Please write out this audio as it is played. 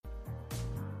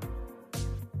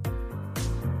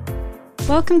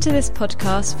Welcome to this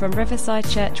podcast from Riverside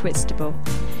Church Whitstable.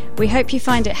 We hope you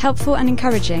find it helpful and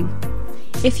encouraging.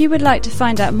 If you would like to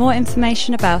find out more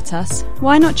information about us,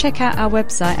 why not check out our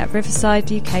website at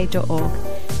riversideuk.org,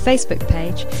 Facebook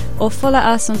page, or follow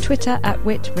us on Twitter at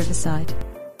 @WhitRiverside.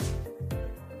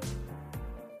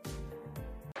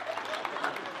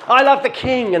 I love the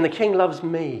King and the King loves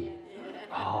me.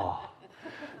 Oh.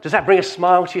 Does that bring a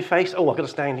smile to your face? Oh, I've got a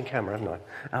standing camera, haven't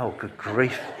I? Oh, good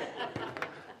grief.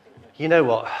 You know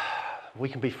what? We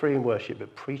can be free in worship,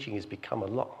 but preaching has become a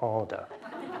lot harder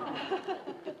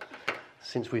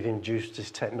since we've introduced this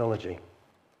technology.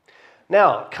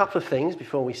 Now, a couple of things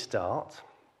before we start.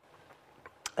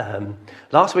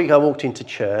 Last week I walked into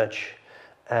church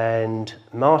and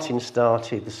Martin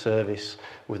started the service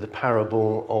with the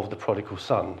parable of the prodigal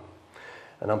son.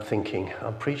 And I'm thinking,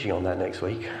 I'm preaching on that next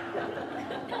week.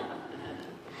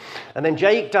 And then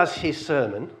Jake does his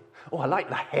sermon. Oh, I like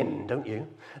the hen, don't you?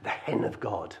 The hen of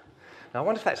God. Now, I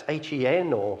wonder if that's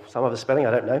H-E-N or some other spelling,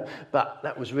 I don't know. But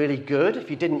that was really good. If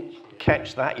you didn't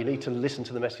catch that, you need to listen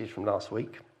to the message from last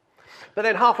week. But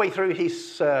then halfway through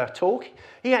his talk,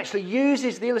 he actually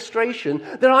uses the illustration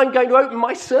that I'm going to open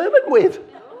my sermon with.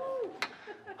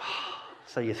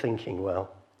 So you're thinking,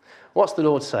 well, what's the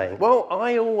Lord saying? Well,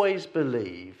 I always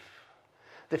believe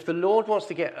that if the Lord wants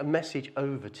to get a message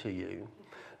over to you,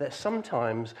 that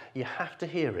sometimes you have to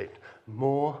hear it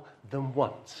more than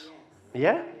once.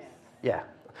 Yeah? Yeah.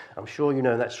 I'm sure you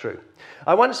know that's true.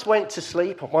 I once went to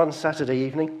sleep on one Saturday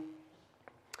evening,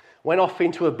 went off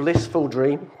into a blissful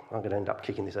dream. I'm going to end up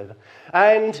kicking this over.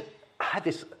 And I had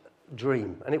this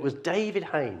dream, and it was David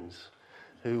Haynes,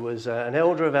 who was an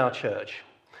elder of our church,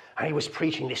 and he was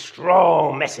preaching this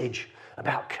strong message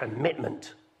about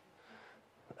commitment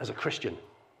as a Christian.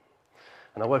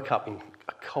 And I woke up in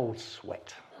a cold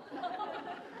sweat,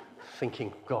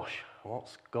 thinking, gosh,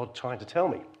 what's God trying to tell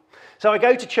me? So I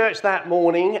go to church that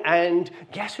morning, and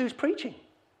guess who's preaching?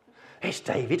 It's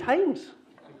David Haynes.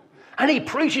 And he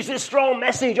preaches this strong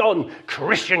message on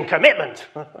Christian commitment.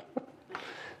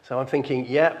 So I'm thinking,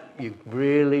 yeah, you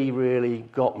really, really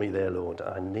got me there, Lord.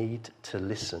 I need to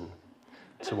listen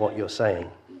to what you're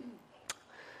saying.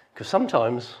 Because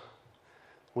sometimes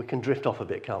we can drift off a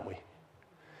bit, can't we?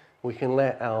 We can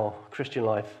let our Christian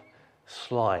life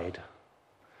slide.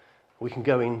 We can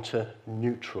go into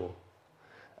neutral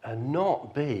and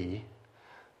not be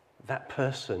that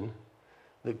person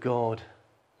that God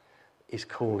is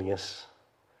calling us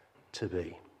to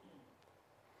be.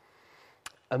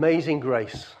 Amazing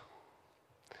grace.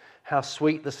 How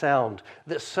sweet the sound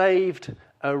that saved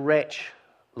a wretch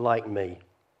like me.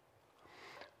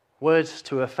 Words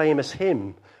to a famous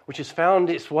hymn which has found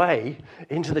its way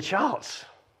into the charts.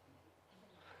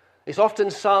 It's often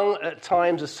sung at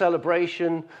times of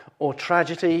celebration or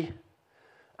tragedy,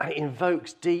 and it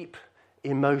invokes deep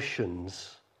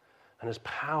emotions and has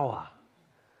power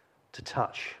to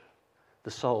touch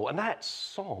the soul. And that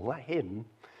song, that hymn,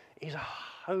 is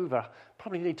over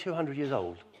probably nearly 200 years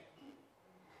old.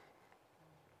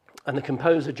 And the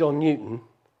composer, John Newton,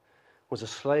 was a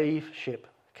slave ship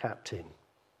captain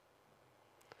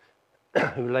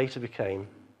who later became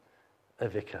a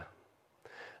vicar.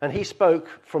 And he spoke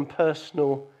from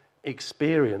personal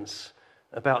experience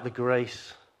about the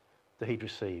grace that he'd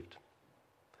received.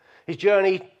 His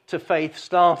journey to faith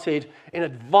started in a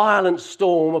violent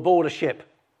storm aboard a ship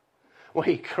where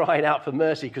he cried out for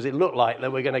mercy because it looked like they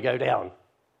were going to go down.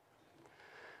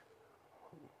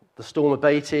 The storm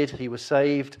abated, he was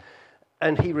saved,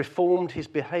 and he reformed his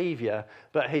behaviour,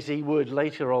 but as he would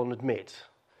later on admit,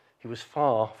 he was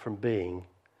far from being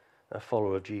a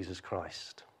follower of Jesus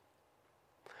Christ.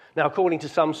 Now, according to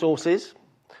some sources,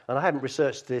 and I haven't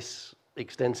researched this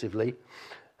extensively,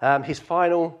 his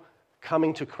final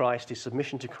coming to Christ, his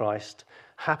submission to Christ,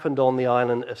 happened on the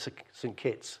island of St.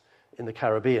 Kitts in the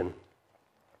Caribbean.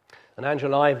 And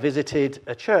Angela and I visited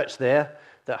a church there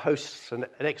that hosts an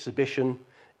exhibition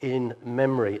in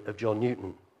memory of John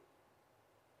Newton.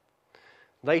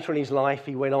 Later in his life,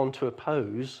 he went on to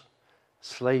oppose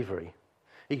slavery.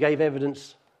 He gave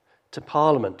evidence to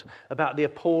Parliament about the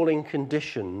appalling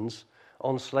conditions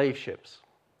on slave ships.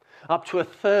 Up to a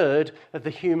third of the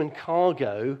human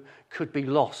cargo could be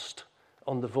lost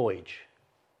on the voyage.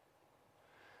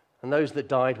 And those that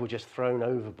died were just thrown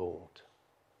overboard.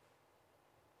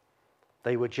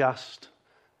 They were just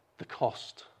the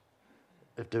cost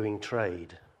of doing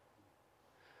trade.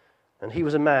 And he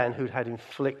was a man who'd had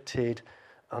inflicted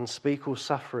unspeakable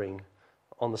suffering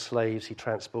on the slaves he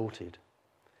transported.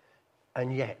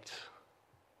 And yet,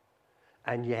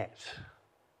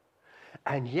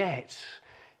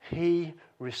 he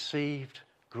received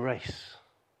grace.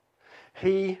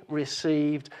 He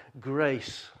received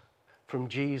grace from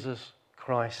Jesus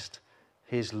Christ,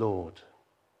 his Lord.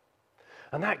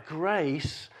 And that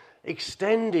grace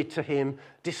extended to him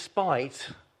despite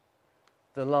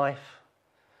the life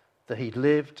that he'd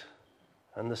lived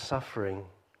and the suffering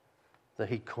that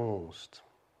he caused.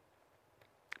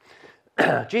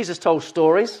 Jesus told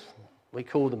stories. We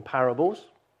call them parables.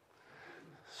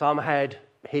 Some had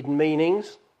hidden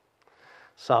meanings,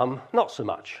 some not so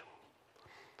much.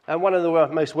 And one of the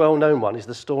most well-known one is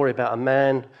the story about a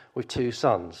man with two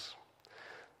sons.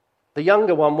 The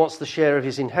younger one wants the share of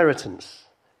his inheritance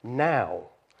now,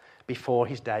 before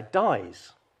his dad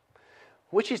dies,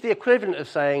 which is the equivalent of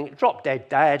saying, "Drop dead,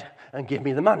 Dad, and give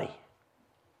me the money."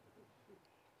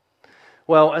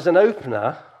 Well, as an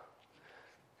opener,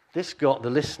 this got the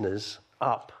listeners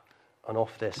up and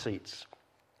off their seats.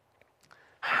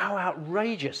 How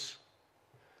outrageous!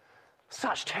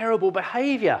 Such terrible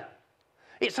behaviour.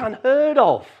 It's unheard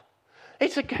of.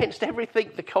 It's against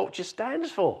everything the culture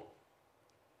stands for.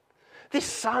 This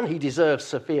son, he deserves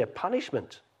severe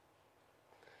punishment.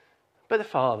 But the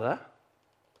father,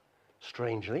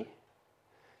 strangely,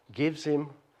 gives him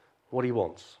what he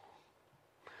wants.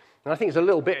 And I think there's a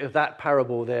little bit of that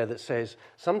parable there that says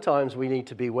sometimes we need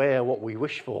to beware what we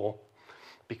wish for,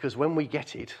 because when we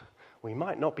get it, we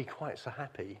might not be quite so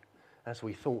happy as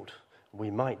we thought we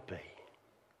might be.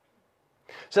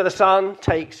 So the son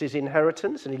takes his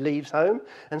inheritance and he leaves home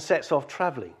and sets off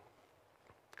travelling.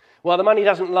 Well, the money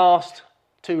doesn't last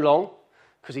too long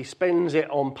because he spends it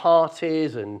on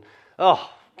parties and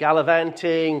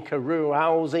gallivanting,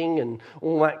 carousing and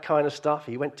all that kind of stuff.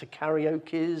 He went to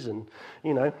karaoke's and,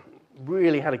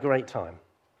 really had a great time.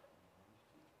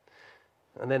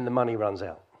 And then the money runs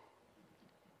out.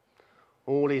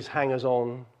 All his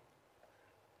hangers-on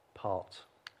part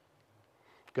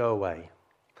go away.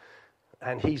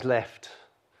 And he's left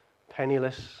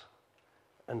penniless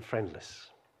and friendless.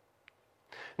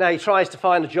 Now he tries to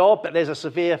find a job, but there's a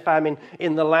severe famine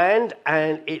in the land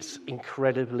and it's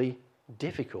incredibly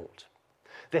difficult.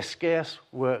 There's scarce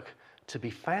work to be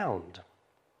found.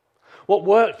 What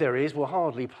work there is will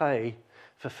hardly pay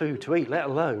for food to eat, let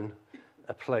alone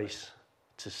a place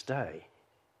to stay.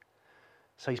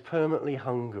 So he's permanently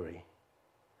hungry.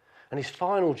 And his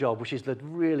final job, which is the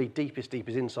really deepest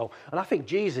insult, and I think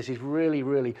Jesus is really,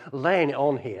 really laying it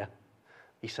on here.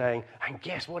 He's saying, and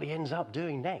guess what he ends up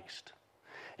doing next?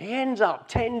 He ends up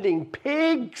tending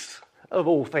pigs, of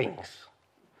all things,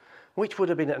 which would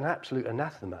have been an absolute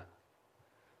anathema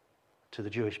to the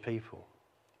Jewish people.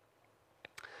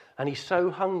 And he's so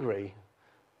hungry,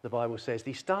 the Bible says,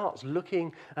 he starts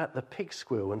looking at the pig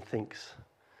squill and thinks,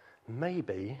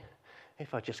 maybe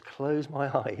if I just close my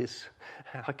eyes,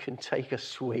 I can take a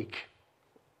swig.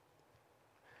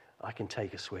 I can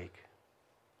take a swig.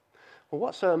 Well,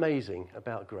 what's so amazing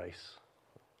about grace?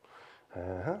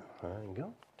 There you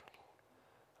go.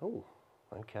 Oh,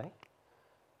 okay.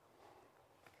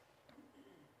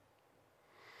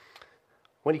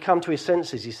 When he came to his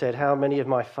senses, he said, how many of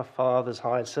my father's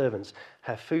hired servants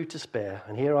have food to spare,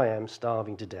 and here I am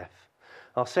starving to death.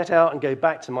 I'll set out and go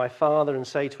back to my father and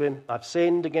say to him, I've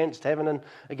sinned against heaven and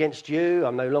against you.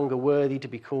 I'm no longer worthy to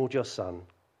be called your son.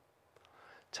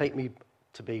 Take me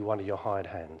to be one of your hired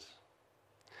hands.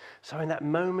 So in that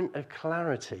moment of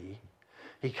clarity,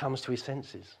 he comes to his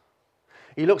senses.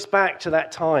 He looks back to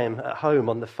that time at home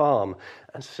on the farm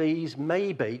and sees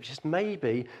maybe, just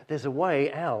maybe, there's a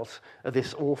way out of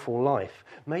this awful life.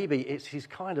 Maybe it's his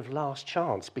kind of last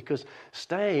chance, because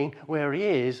staying where he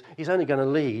is only going to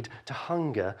lead to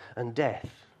hunger and death.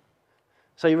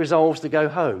 So he resolves to go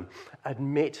home,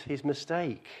 admit his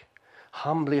mistake,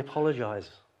 humbly apologise,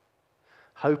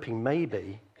 hoping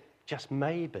maybe, just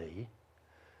maybe,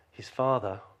 his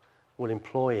father will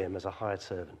employ him as a hired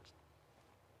servant.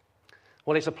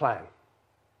 Well, it's a plan,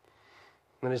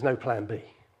 and there's no plan B.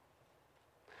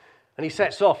 And he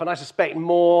sets off, and I suspect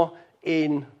more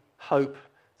in hope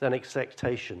than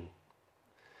expectation.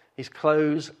 His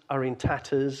clothes are in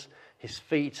tatters, his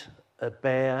feet are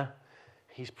bare,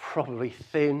 he's probably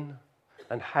thin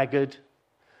and haggard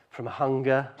from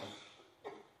hunger,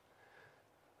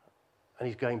 and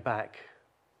he's going back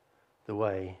the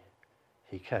way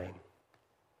he came.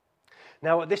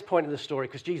 Now, at this point in the story,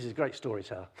 because Jesus is a great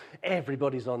storyteller,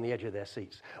 everybody's on the edge of their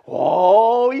seats.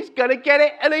 Oh, he's going to get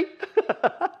it, isn't he?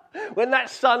 When that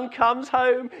son comes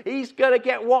home, he's going to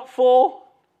get what for?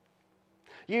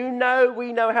 We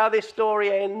know how this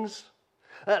story ends.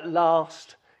 At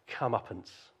last,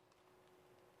 comeuppance.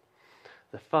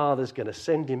 The father's going to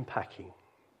send him packing.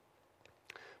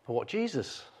 But what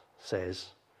Jesus says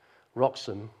rocks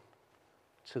them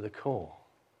to the core.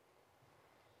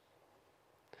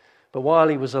 But while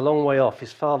he was a long way off,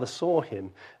 his father saw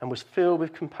him and was filled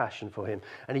with compassion for him.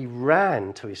 And he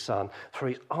ran to his son, threw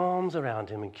his arms around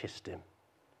him and kissed him.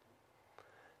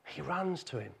 He runs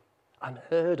to him,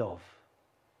 unheard of.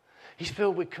 He's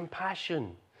filled with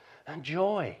compassion and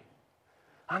joy,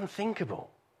 unthinkable.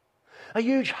 A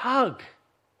huge hug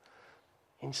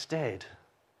instead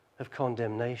of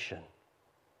condemnation.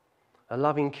 A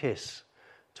loving kiss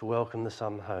to welcome the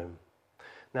son home.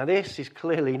 Now this is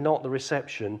clearly not the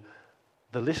reception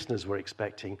the listeners were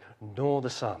expecting, nor the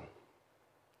son.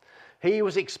 He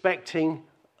was expecting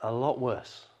a lot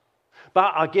worse.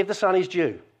 But I give the son his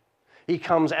due. He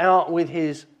comes out with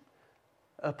his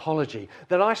apology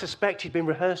that I suspect he'd been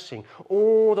rehearsing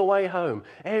all the way home,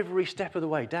 every step of the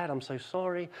way. Dad, I'm so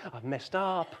sorry. I've messed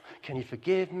up. Can you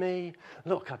forgive me?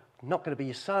 Look, I'm not going to be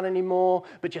your son anymore,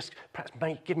 but just perhaps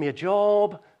give me a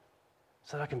job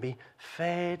so that I can be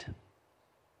fed.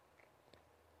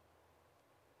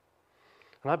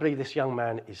 And I believe this young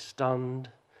man is stunned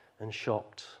and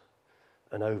shocked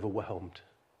and overwhelmed.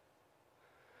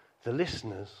 The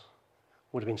listeners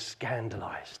would have been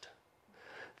scandalized.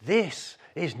 This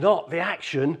is not the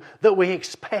action that we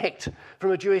expect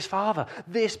from a Jewish father.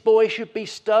 This boy should be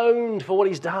stoned for what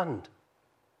he's done,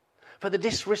 for the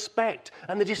disrespect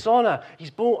and the dishonor he's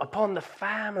brought upon the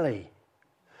family.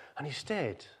 And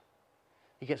instead,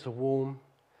 he gets a warm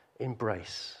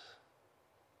embrace.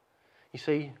 You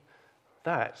see,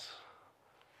 that's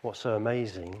what's so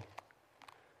amazing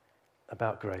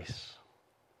about grace.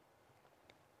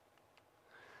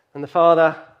 And the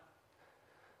father,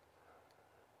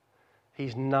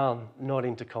 he's not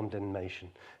into condemnation.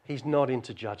 He's not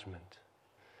into judgment.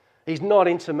 He's not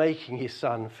into making his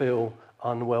son feel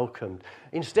unwelcomed.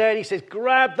 Instead, he says,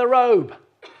 grab the robe,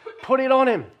 put it on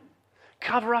him,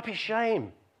 cover up his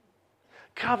shame,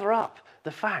 cover up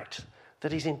the fact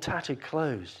that he's in tattered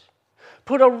clothes.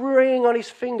 Put a ring on his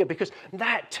finger because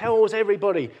that tells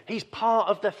everybody he's part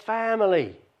of the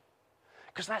family.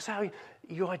 Because that's how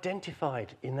you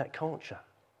identified in that culture.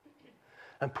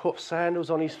 And put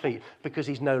sandals on his feet because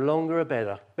he's no longer a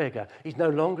beggar. He's no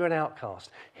longer an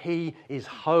outcast. He is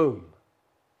home.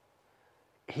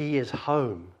 He is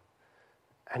home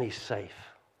and he's safe.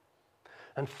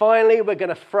 And finally, we're going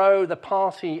to throw the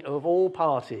party of all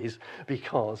parties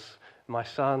because my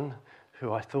son,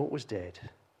 who I thought was dead,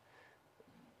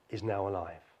 is now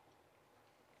alive.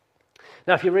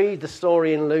 Now, if you read the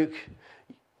story in Luke,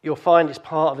 you'll find it's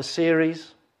part of a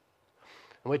series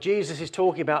where Jesus is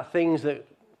talking about things that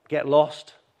get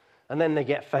lost and then they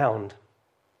get found.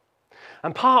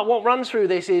 And what runs through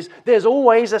this is there's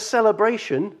always a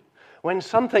celebration when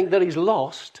something that is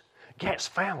lost gets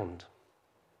found.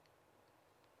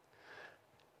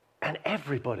 And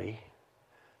everybody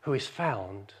who is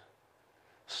found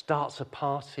starts a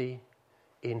party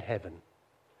in heaven.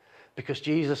 Because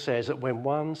Jesus says that when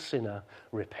one sinner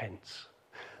repents,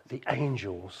 the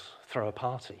angels throw a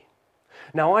party.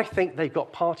 Now, I think they've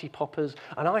got party poppers,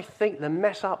 and I think the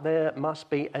mess up there must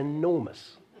be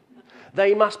enormous.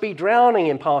 They must be drowning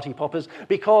in party poppers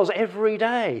because every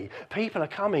day people are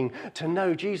coming to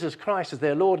know Jesus Christ as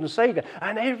their Lord and Savior,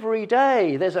 and every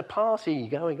day there's a party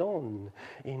going on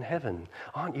in heaven.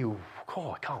 Aren't you?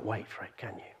 Oh, I can't wait for it,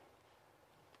 can you?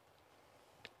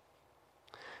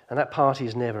 And that party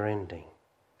is never ending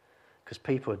because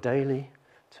people are daily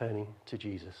turning to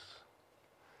Jesus.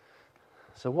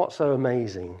 So what's so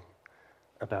amazing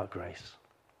about grace?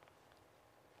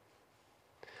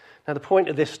 Now, the point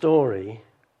of this story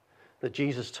that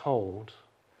Jesus told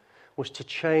was to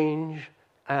change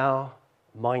our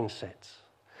mindsets,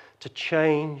 to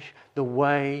change the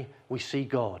way we see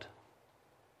God.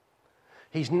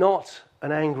 He's not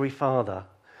an angry father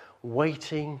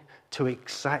waiting to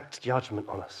exact judgment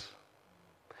on us.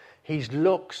 He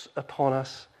looks upon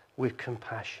us with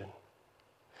compassion.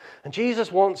 And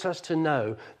Jesus wants us to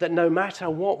know that no matter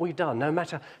what we've done, no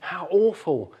matter how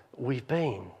awful we've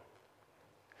been,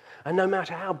 and no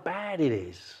matter how bad it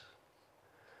is,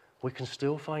 we can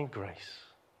still find grace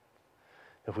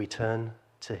if we turn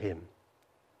to him.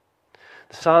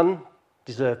 The son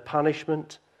deserved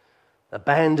punishment,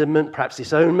 abandonment, perhaps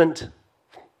disownment.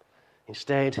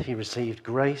 Instead, he received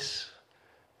grace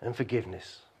and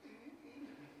forgiveness.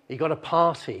 He got a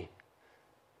party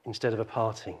instead of a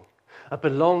parting, a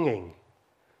belonging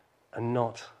and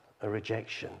not a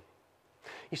rejection.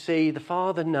 You see, the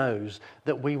Father knows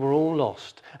that we were all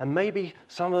lost, and maybe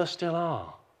some of us still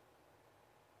are.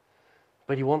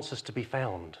 But he wants us to be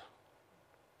found.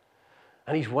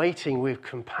 And he's waiting with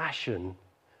compassion,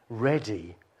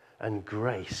 ready, and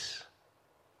grace.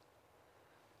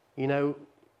 You know,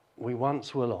 we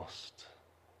once were lost,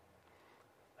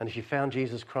 And if you found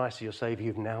Jesus Christ as your Saviour,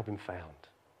 you've now been found.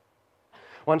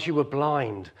 Once you were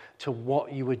blind to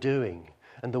what you were doing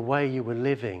and the way you were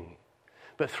living,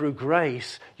 but through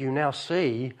grace you now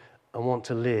see and want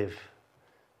to live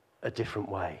a different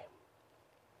way.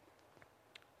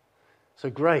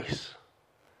 So grace,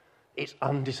 it's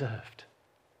undeserved.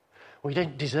 We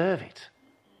don't deserve it.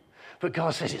 But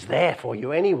God says it's there for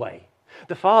you anyway.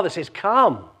 The Father says,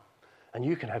 come, and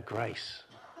you can have grace.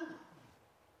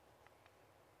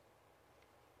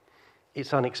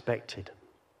 It's unexpected.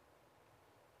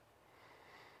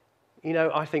 You know,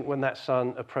 I think when that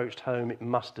son approached home, it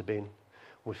must have been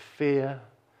with fear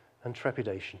and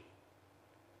trepidation.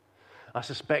 I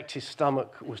suspect his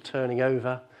stomach was turning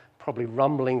over, probably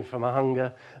rumbling from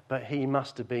hunger, but he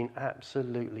must have been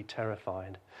absolutely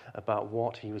terrified about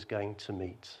what he was going to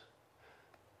meet.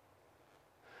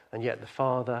 And yet the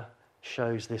Father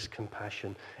shows this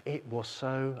compassion. It was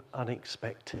so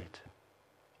unexpected.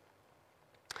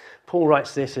 Paul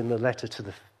writes this in the letter to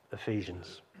the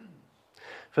Ephesians.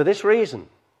 For this reason,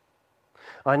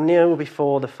 I kneel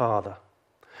before the Father,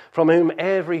 from whom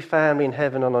every family in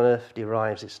heaven and on earth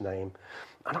derives its name.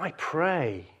 And I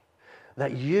pray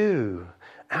that you,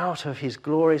 out of his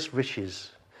glorious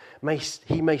riches,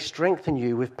 he may strengthen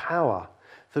you with power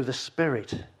through the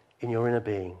Spirit in your inner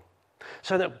being,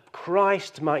 so that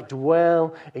Christ might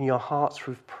dwell in your hearts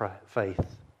through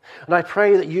faith. And I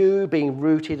pray that you, being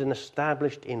rooted and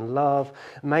established in love,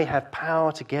 may have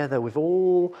power together with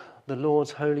all the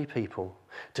Lord's holy people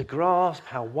to grasp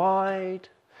how wide,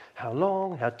 how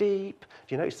long, how deep.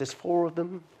 Do you notice there's 4 of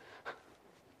them?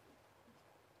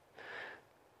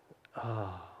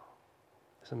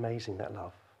 It's amazing, that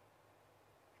love.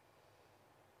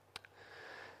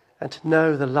 And to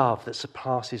know the love that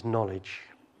surpasses knowledge,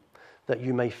 that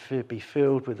you may be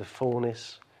filled with the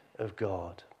fullness of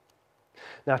God.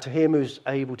 Now, to him who's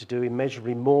able to do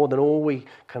immeasurably more than all we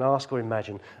can ask or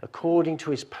imagine, according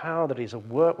to his power that is at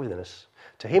work within us,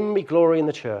 to him be glory in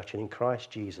the church and in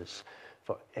Christ Jesus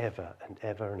forever and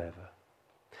ever and ever.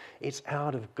 It's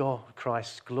out of God,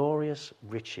 Christ's glorious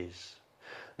riches,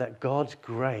 that God's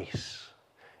grace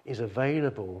is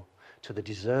available to the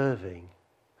deserving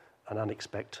and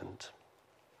unexpectant.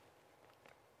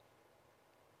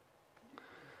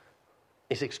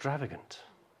 It's extravagant.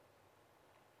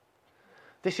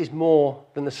 This is more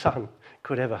than the Son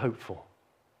could ever hope for.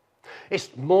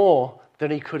 It's more than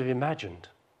he could have imagined.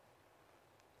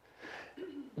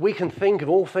 We can think of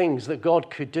all things that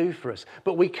God could do for us,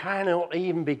 but we cannot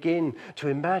even begin to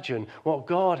imagine what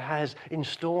God has in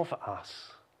store for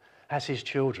us as his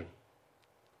children.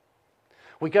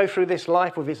 We go through this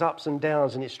life with its ups and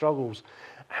downs and its struggles,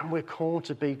 and we're called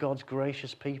to be God's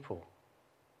gracious people.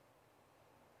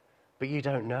 But you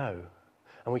don't know,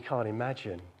 and we can't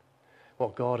imagine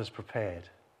what God has prepared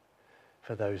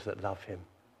for those that love him,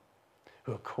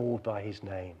 who are called by his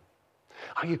name.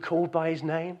 Are you called by his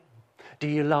name? Do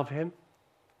you love him?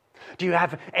 Do you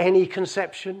have any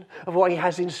conception of what he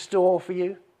has in store for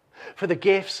you? For the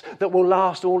gifts that will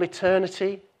last all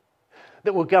eternity?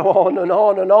 That will go on and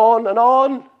on and on and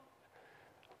on?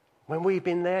 When we've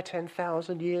been there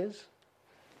 10,000 years?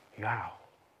 Wow.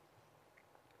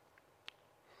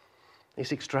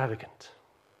 It's extravagant.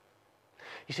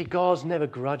 You see, God's never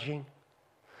grudging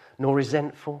nor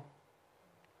resentful.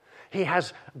 He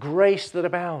has grace that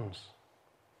abounds.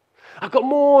 I've got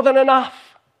more than enough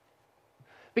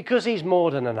because he's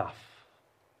more than enough.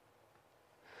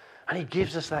 And he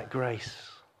gives us that grace.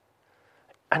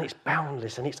 And it's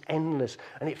boundless and it's endless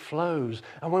and it flows.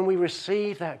 And when we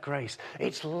receive that grace,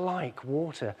 it's like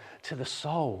water to the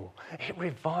soul. It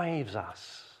revives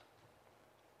us.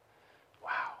 Wow.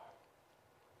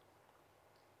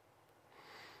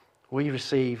 We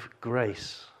receive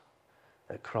grace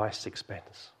at Christ's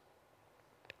expense.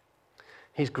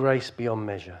 His grace beyond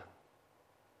measure.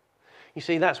 You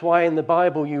see, that's why in the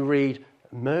Bible you read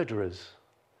murderers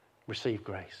receive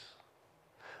grace.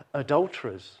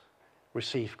 Adulterers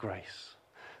receive grace.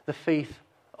 The thief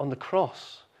on the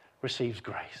cross receives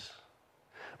grace.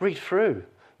 Read through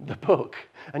the book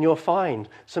and you'll find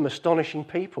some astonishing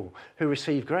people who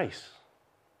receive grace.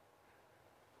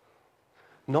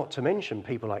 Not to mention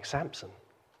people like Samson.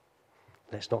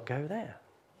 Let's not go there.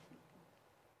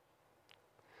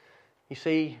 You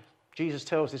see, Jesus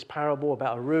tells this parable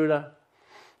about a ruler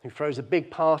who throws a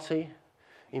big party,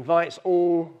 invites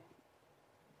all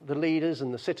the leaders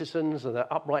and the citizens and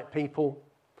the upright people,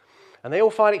 and they all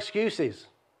find excuses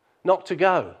not to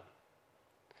go.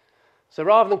 So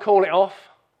rather than call it off,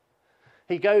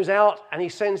 he goes out and he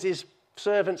sends his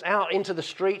servants out into the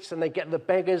streets, and they get the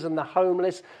beggars and the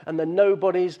homeless and the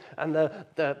nobodies and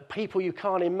the people you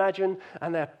can't imagine,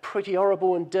 and they're pretty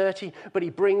horrible and dirty, but he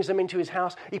brings them into his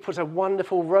house. He puts a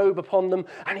wonderful robe upon them,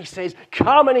 and he says,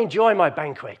 "Come and enjoy my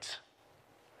banquet,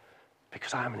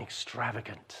 because I am an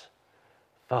extravagant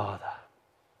Father."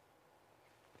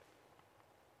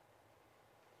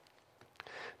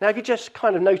 Now, if you just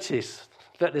kind of notice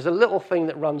that there's a little thing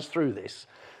that runs through this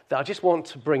that I just want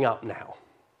to bring up now,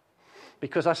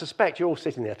 because I suspect you're all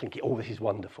sitting there thinking, "Oh, this is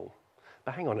wonderful."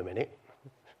 But hang on a minute.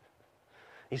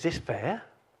 Is this fair?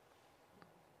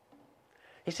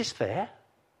 Is this fair?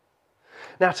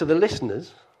 Now, to the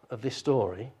listeners of this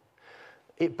story,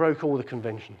 it broke all the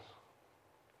conventions.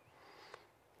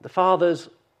 The father's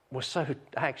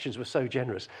actions were so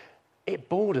generous. It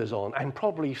borders on, and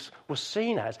probably was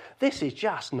seen as, this is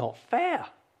just not fair.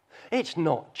 It's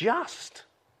not just.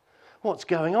 What's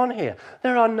going on here?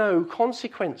 There are no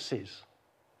consequences.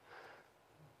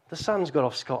 The son's got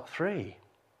off scot-free.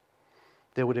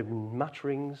 There would have been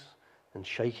mutterings and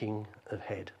shaking of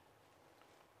head.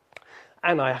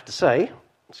 And I have to say,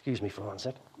 excuse me for 1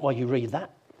 second, while you read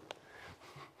that,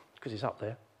 because it's up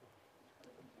there.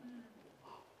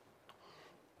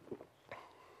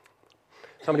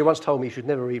 Somebody once told me you should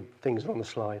never read things on the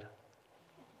slide.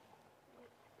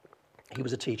 He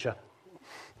was a teacher.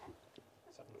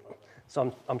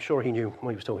 So I'm sure he knew what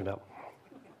he was talking about.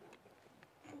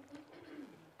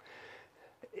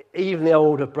 Even the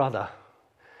older brother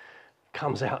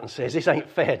comes out and says, "This ain't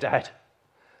fair, Dad.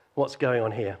 What's going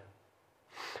on here?"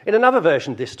 In another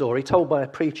version of this story, told by a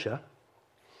preacher,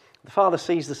 the father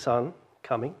sees the son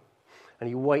coming and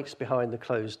he waits behind the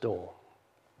closed door.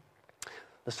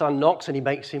 The son knocks and he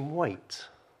makes him wait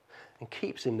and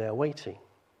keeps him there waiting.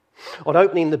 On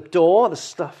opening the door, the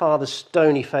father's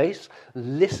stony face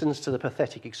listens to the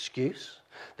pathetic excuse,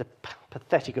 the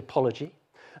pathetic apology,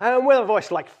 and with a voice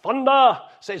like thunder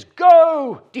says,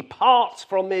 "Go, depart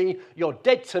from me, you're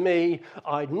dead to me,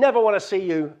 I never want to see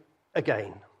you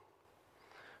again."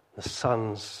 The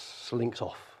son slinks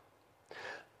off.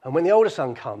 And when the older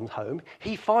son comes home,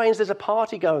 he finds there's a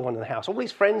party going on in the house. All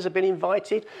his friends have been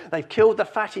invited. They've killed the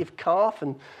fatted calf.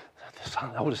 And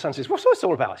the older son says, "What's this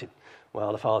all about?"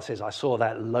 Well, the father says, "I saw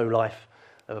that lowlife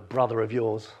of a brother of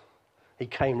yours. He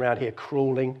came round here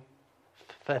crawling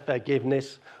for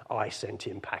forgiveness. I sent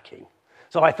him packing.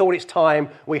 So I thought it's time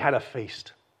we had a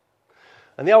feast."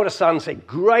 And the older son said,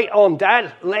 "Great on,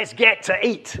 Dad. Let's get to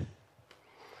eat."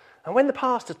 And when the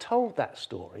pastor told that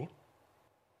story,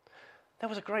 there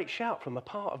was a great shout from a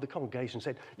part of the congregation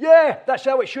said, "Yeah, that's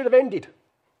how it should have ended."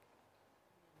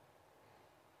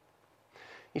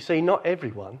 You see, not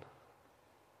everyone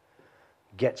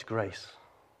gets grace.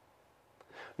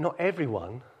 Not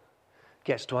everyone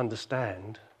gets to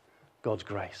understand God's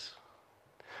grace.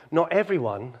 Not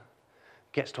everyone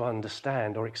gets to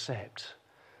understand or accept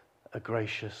a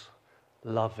gracious,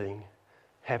 loving,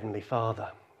 Heavenly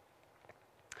Father.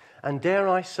 And dare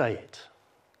I say it,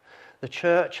 the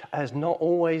church has not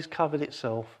always covered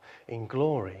itself in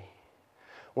glory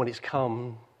when it's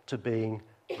come to being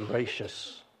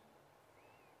gracious.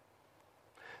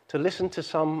 To listen to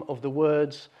some of the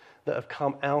words that have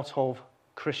come out of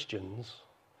Christians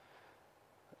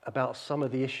about some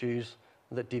of the issues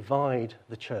that divide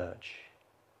the church,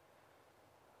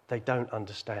 they don't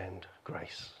understand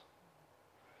grace.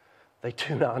 They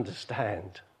do not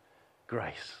understand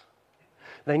grace.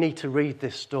 They need to read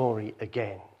this story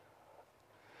again.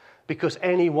 Because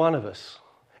any one of us,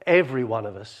 every one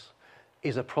of us,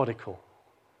 is a prodigal.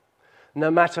 No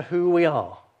matter who we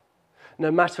are,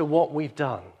 no matter what we've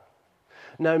done,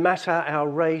 no matter our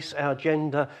race, our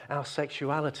gender, our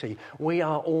sexuality, we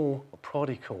are all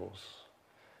prodigals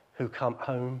who come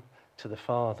home to the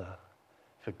Father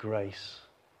for grace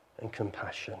and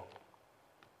compassion.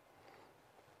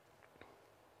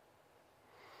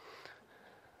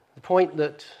 The point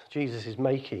that Jesus is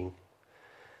making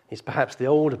is perhaps the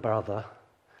older brother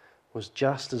was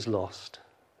just as lost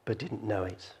but didn't know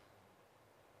it.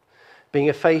 Being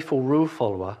a faithful rule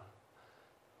follower,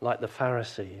 like the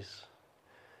Pharisees,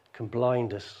 can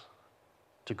blind us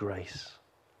to grace.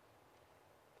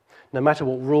 No matter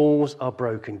what rules are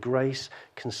broken, grace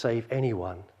can save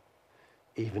anyone,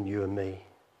 even you and me.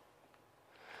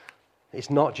 It's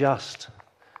not just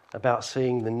about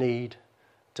seeing the need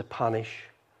to punish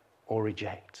or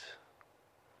reject.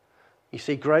 You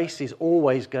see, grace is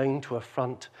always going to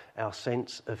affront our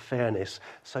sense of fairness,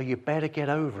 so you better get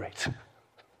over it.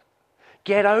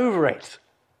 Get over it.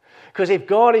 Because if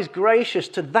God is gracious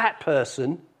to that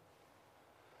person,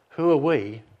 who are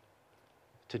we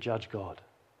to judge God?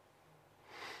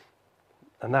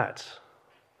 And that's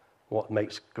what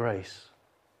makes grace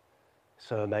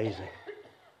so amazing.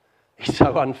 It's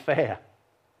so unfair.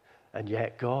 And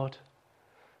yet God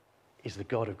is the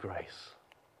God of grace.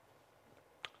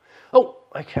 Oh,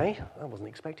 okay. That wasn't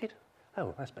expected.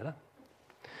 Oh, that's better.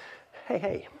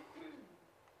 Hey.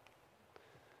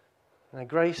 Now,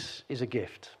 grace is a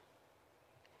gift.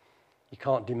 You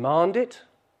can't demand it.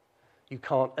 You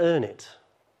can't earn it.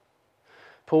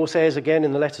 Paul says again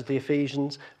in the letter to the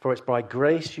Ephesians, for it's by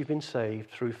grace you've been saved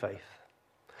through faith.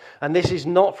 And this is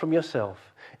not from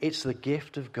yourself. It's the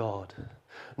gift of God,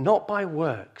 not by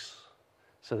works,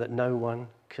 so that no one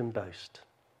can boast.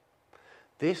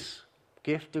 This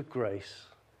gift of grace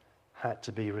had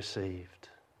to be received.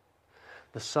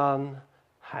 The Son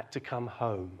had to come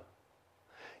home.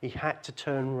 He had to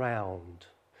turn round.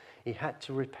 He had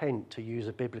to repent, to use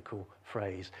a biblical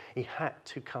phrase. He had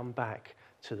to come back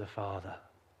to the Father.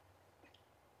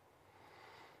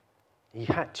 He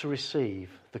had to receive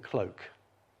the cloak.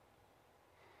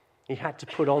 He had to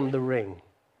put on the ring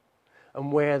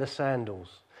and wear the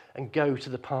sandals and go to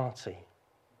the party.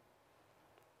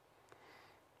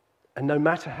 And no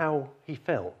matter how he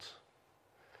felt,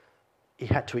 he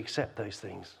had to accept those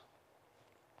things.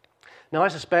 Now, I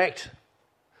suspect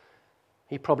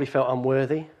he probably felt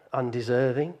unworthy,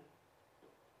 undeserving.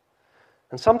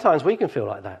 And sometimes we can feel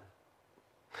like that.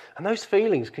 And those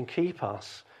feelings can keep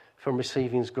us from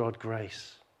receiving God's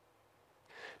grace.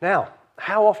 Now,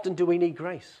 how often do we need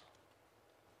grace?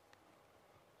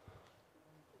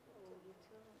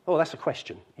 Oh, that's a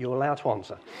question. You're allowed to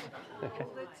answer. Okay.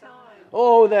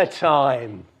 All the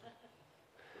time.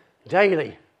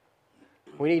 Daily.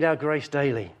 We need our grace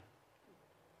daily.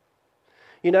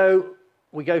 You know,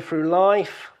 we go through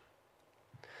life.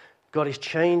 God is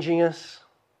changing us.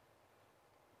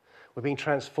 We're being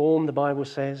transformed, the Bible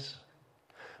says.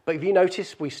 But if you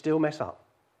notice, we still mess up.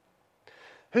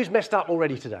 Who's messed up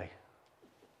already today?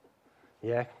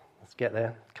 Yeah, let's get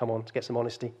there. Come on, let's get some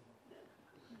honesty.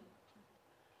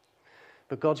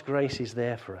 But God's grace is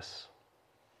there for us.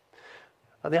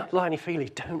 And the underlying feeling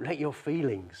is, don't let your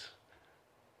feelings.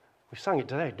 We sang it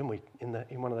today, didn't we,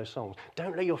 in one of those songs?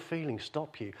 Don't let your feelings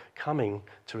stop you coming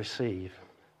to receive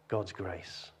God's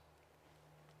grace.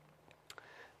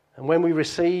 And when we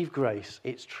receive grace,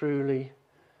 it's truly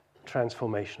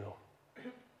transformational.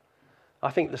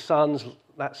 I think that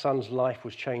son's life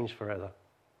was changed forever.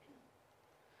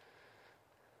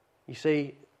 You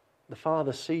see, the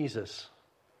Father sees us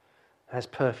as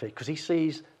perfect because he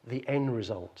sees the end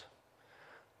result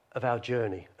of our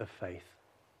journey of faith.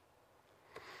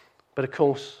 But of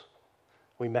course,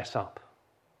 we mess up,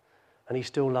 and he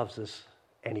still loves us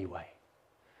anyway.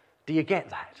 Do you get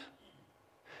that?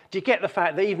 Do you get the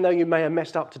fact that even though you may have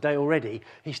messed up today already,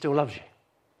 he still loves you?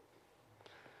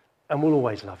 And will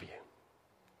always love you.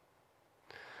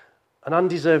 An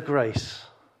undeserved grace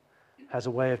has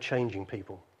a way of changing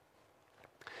people.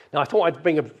 Now, I thought I'd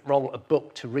bring along a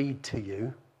book to read to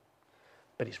you,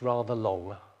 but it's rather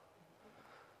long.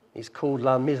 It's called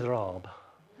Les Miserables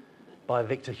by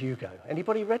Victor Hugo.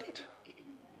 Anybody read it?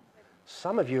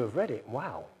 Some of you have read it.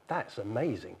 Wow, that's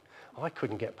amazing. I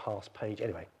couldn't get past page.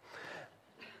 Anyway,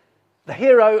 the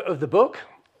hero of the book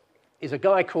is a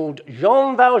guy called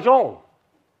Jean Valjean.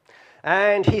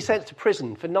 And he's sent to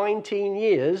prison for 19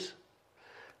 years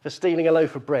for stealing a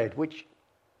loaf of bread, which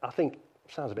I think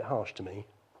sounds a bit harsh to me.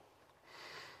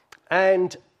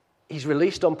 And he's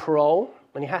released on parole,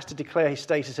 and he has to declare his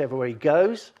status everywhere he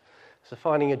goes. So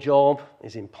finding a job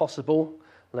is impossible,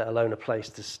 let alone a place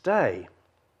to stay.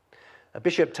 A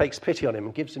bishop takes pity on him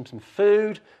and gives him some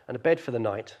food and a bed for the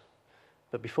night.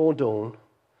 But before dawn,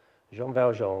 Jean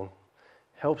Valjean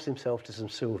helps himself to some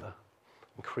silver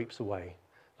and creeps away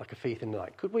like a thief in the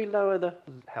night. Could we lower the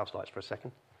house lights for a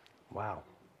second? Wow.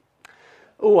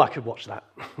 Oh, I could watch that.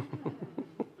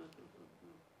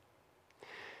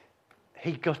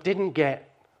 He didn't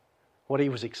get what he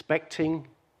was expecting,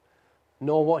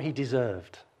 nor what he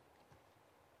deserved.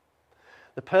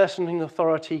 The person in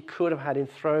authority could have had him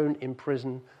thrown in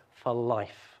prison for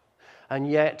life. And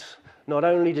yet, not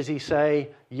only does he say,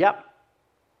 yep,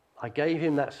 I gave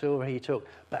him that silver he took,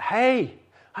 but hey,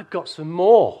 I've got some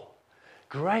more.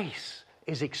 Grace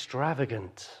is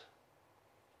extravagant.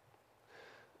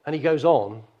 And he goes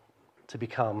on to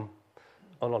become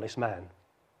an honest man.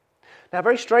 Now,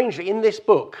 very strangely, in this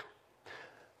book,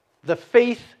 the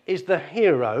thief is the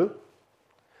hero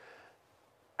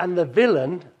and the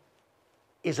villain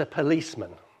is a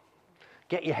policeman.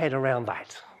 Get your head around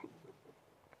that.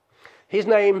 His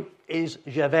name is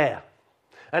Javert,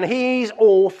 and he's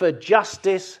all for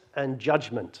justice and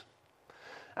judgment.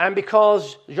 And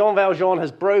because Jean Valjean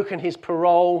has broken his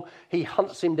parole, he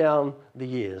hunts him down the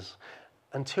years.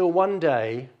 until one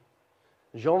day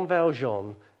Jean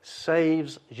Valjean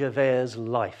saves Javert's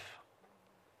life.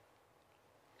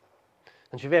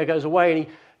 And Javert goes away and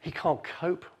he can't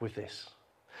cope with this.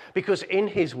 Because in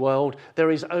his world, there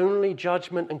is only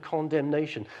judgment and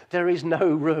condemnation. There is no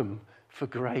room for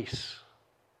grace.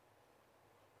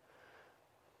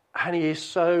 And he is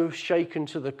so shaken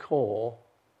to the core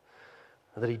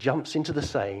that he jumps into the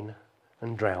Seine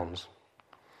and drowns.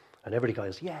 And everybody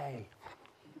goes, yay!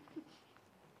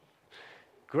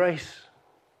 Grace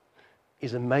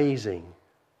is amazing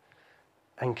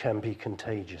and can be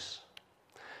contagious.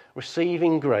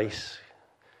 Receiving grace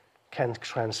can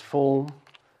transform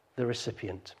the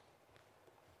recipient.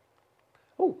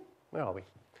 Oh, where are we?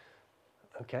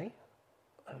 Okay,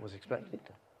 that was expected.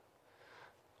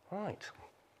 Right.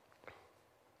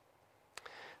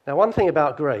 Now, one thing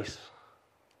about grace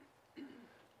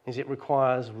is it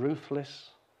requires ruthless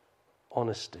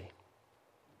honesty.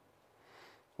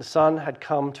 The son had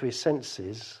come to his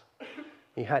senses.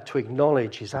 He had to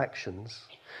acknowledge his actions.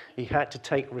 He had to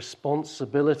take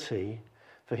responsibility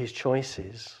for his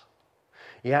choices.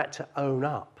 He had to own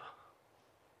up.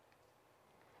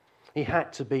 He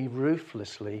had to be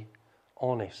ruthlessly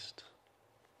honest.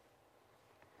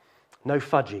 No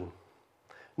fudging,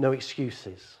 no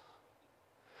excuses.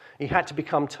 He had to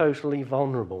become totally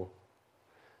vulnerable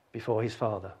before his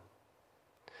father.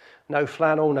 No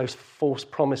flannel, no false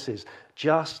promises,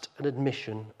 just an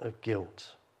admission of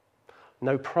guilt.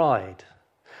 No pride,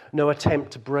 no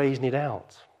attempt to brazen it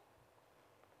out.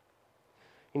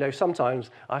 You know, sometimes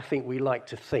I think we like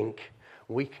to think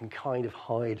we can kind of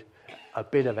hide a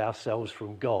bit of ourselves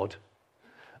from God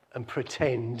and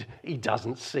pretend he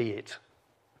doesn't see it.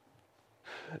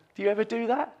 Do you ever do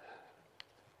that?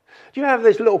 Do you have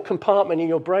this little compartment in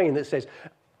your brain that says,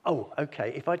 oh,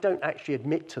 okay, if I don't actually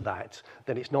admit to that,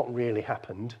 then it's not really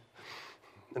happened,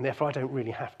 and therefore I don't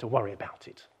really have to worry about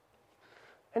it?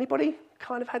 Anybody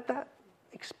kind of had that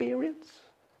experience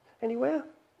anywhere?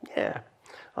 Yeah,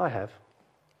 I have.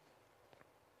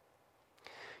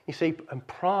 You see, and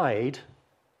pride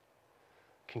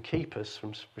can keep us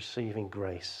from receiving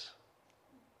grace.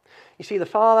 You see, the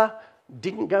father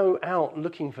didn't go out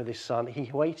looking for this son. He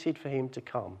waited for him to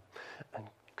come. And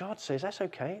God says, that's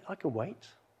okay, I can wait.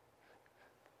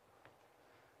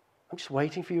 I'm just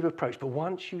waiting for you to approach. But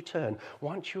once you turn,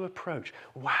 once you approach,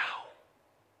 wow.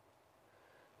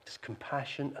 Does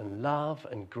compassion and love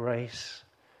and grace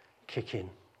kick in.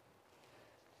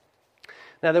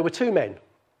 Now, there were two men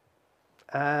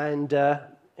and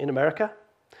in America,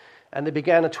 and they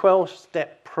began a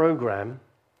 12-step program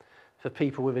for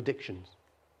people with addictions.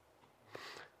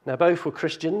 Now, both were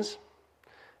Christians,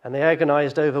 and they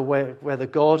agonized over whether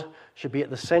God should be at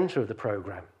the center of the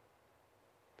program.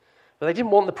 But they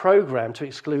didn't want the program to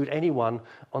exclude anyone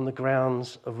on the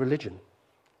grounds of religion.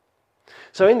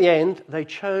 So in the end, they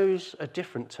chose a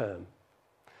different term.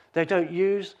 They don't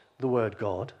use the word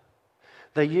God.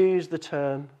 They use the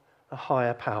term a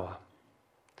higher power.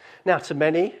 Now, to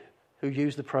many who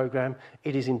use the program,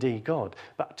 it is indeed God.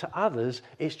 But to others,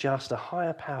 it's just a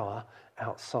higher power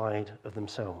outside of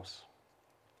themselves.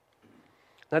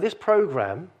 Now, this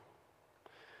program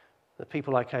that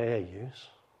people like AA use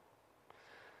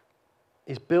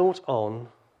is built on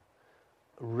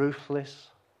ruthless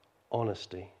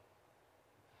honesty.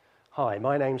 Hi,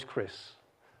 my name's Chris.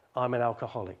 I'm an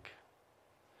alcoholic.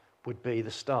 Would be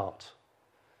the start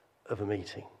of a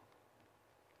meeting.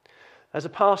 As a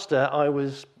pastor, I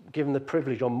was given the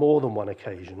privilege on more than one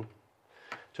occasion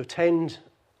to attend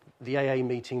the AA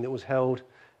meeting that was held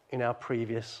in our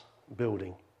previous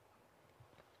building.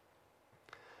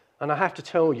 And I have to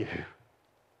tell you,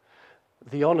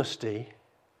 the honesty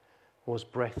was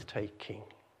breathtaking.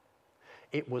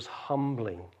 It was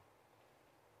humbling.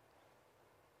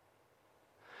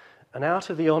 And out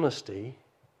of the honesty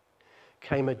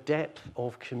came a depth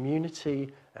of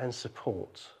community and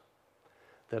support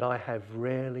that I have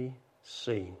rarely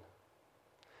seen,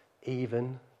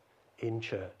 even in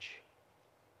church.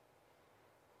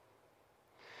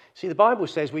 See, the Bible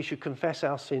says we should confess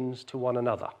our sins to one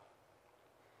another.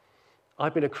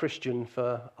 I've been a Christian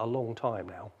for a long time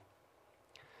now.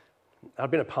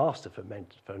 I've been a pastor for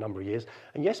a number of years.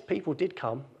 And yes, people did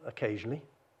come occasionally.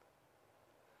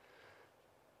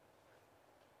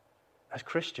 As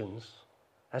Christians,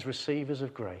 as receivers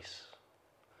of grace,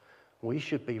 we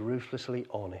should be ruthlessly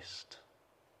honest.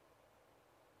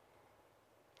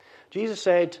 Jesus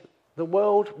said, the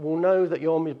world will know that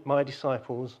you're my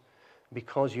disciples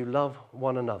because you love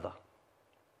one another.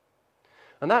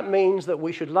 And that means that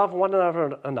we should love one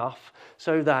another enough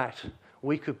so that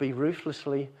we could be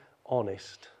ruthlessly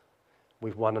honest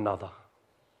with one another.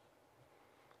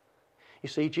 You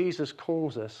see, Jesus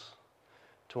calls us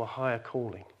to a higher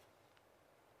calling.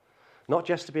 Not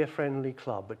just to be a friendly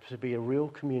club, but to be a real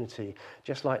community,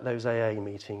 just like those AA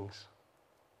meetings,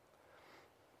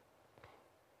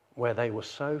 where they were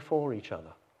so for each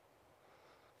other.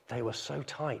 They were so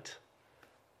tight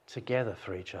together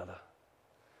for each other.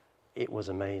 It was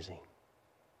amazing.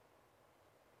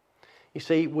 You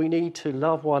see, we need to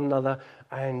love one another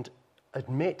and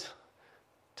admit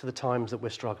to the times that we're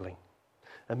struggling.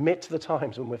 Admit to the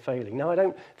times when we're failing. Now, I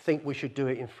don't think we should do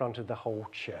it in front of the whole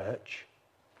church,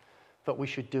 but we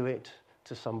should do it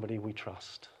to somebody we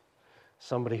trust,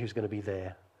 somebody who's going to be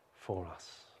there for us.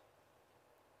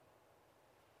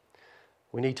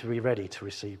 We need to be ready to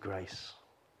receive grace.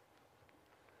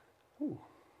 Ooh.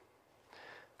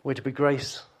 We're to be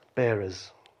grace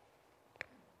bearers.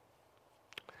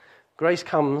 Grace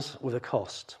comes with a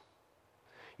cost.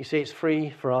 You see, it's free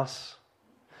for us.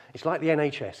 It's like the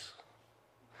NHS.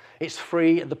 It's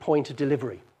free at the point of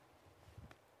delivery.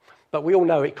 But we all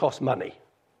know it costs money.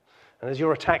 And as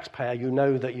you're a taxpayer, you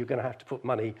know that you're going to have to put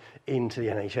money into the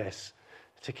NHS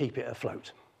to keep it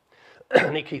afloat.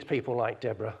 And it keeps people like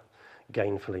Deborah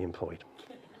gainfully employed.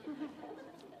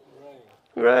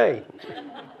 Hooray!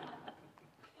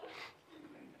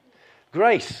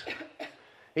 Grace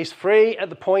is free at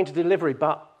the point of delivery,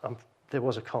 but there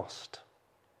was a cost.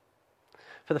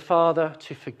 For the Father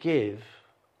to forgive,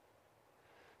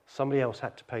 somebody else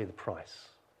had to pay the price.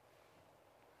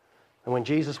 And when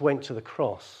Jesus went to the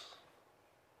cross,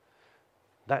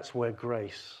 that's where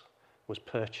grace was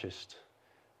purchased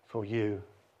for you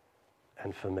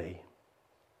and for me.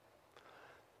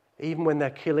 Even when they're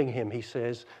killing him, he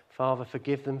says, Father,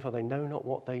 forgive them, for they know not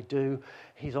what they do.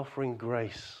 He's offering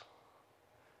grace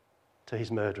to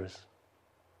his murderers.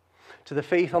 To the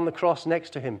thief on the cross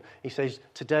next to him, he says,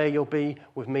 today you'll be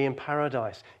with me in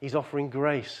paradise. He's offering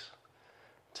grace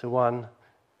to one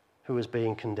who is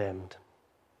being condemned.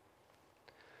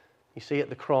 You see, at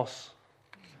the cross,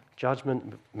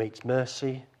 judgment meets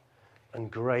mercy and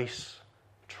grace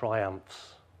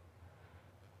triumphs.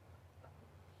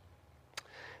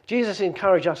 Jesus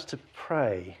encouraged us to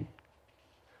pray,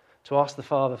 to ask the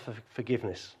Father for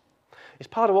forgiveness. It's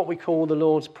part of what we call the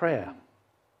Lord's Prayer.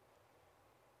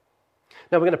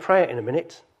 Now, we're going to pray it in a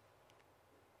minute.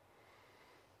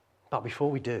 But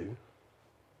before we do,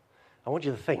 I want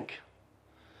you to think.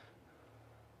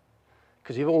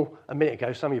 Because you've all, a minute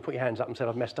ago, some of you put your hands up and said,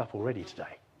 I've messed up already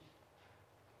today.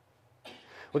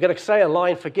 We're going to say a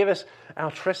line, forgive us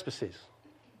our trespasses.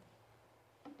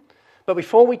 But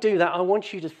before we do that, I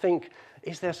want you to think,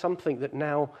 is there something that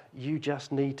now you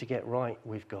just need to get right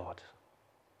with God?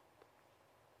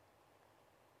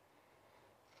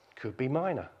 Could be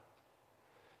minor.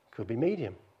 Could be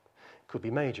medium. Could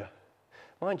be major.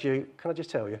 Mind you, can I just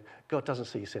tell you, God doesn't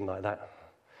see sin like that.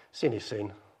 Sin is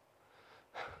sin.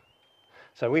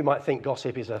 So we might think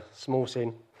gossip is a small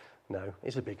sin. No,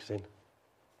 it's a big sin.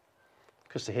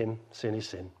 Because to him, sin is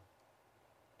sin.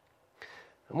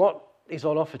 And what is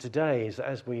on offer today is that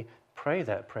as we pray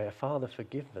that prayer, Father,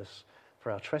 forgive us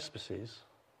for our trespasses,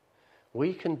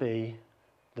 we can be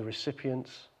the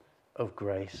recipients of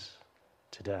grace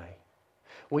today.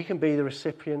 We can be the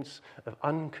recipients of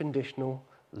unconditional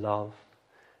love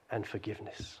and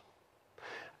forgiveness.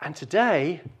 And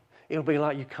today, it'll be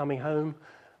like you coming home,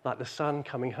 like the son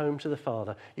coming home to the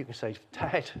father. You can say,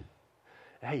 Dad,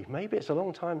 hey, maybe it's a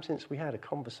long time since we had a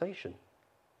conversation.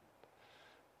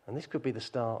 And this could be the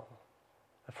start,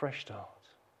 a fresh start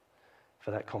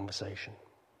for that conversation.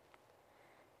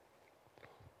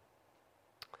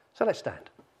 So let's stand.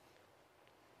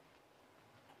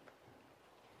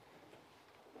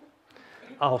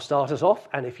 I'll start us off,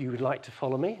 and if you would like to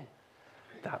follow me,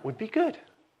 that would be good.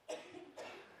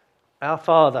 Our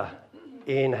Father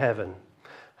in heaven,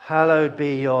 hallowed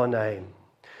be your name.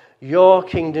 Your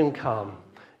kingdom come,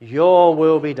 your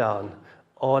will be done,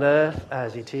 on earth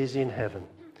as it is in heaven.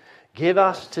 Give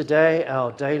us today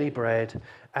our daily bread,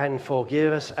 and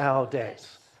forgive us our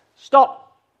debts.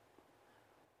 Stop!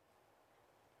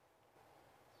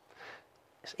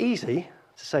 It's easy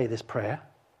to say this prayer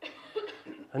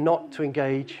and not to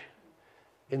engage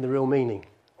in the real meaning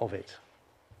of it.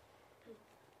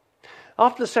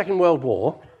 After the Second World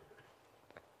War,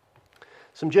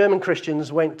 some German Christians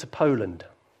went to Poland.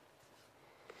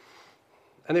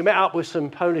 And they met up with some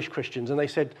Polish Christians and they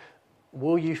said,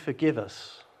 will you forgive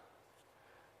us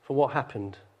for what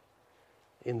happened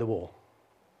in the war?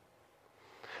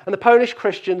 And the Polish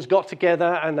Christians got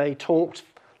together and they talked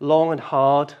long and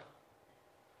hard.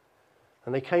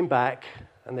 And they came back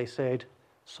and they said,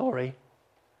 sorry,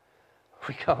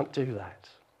 we can't do that.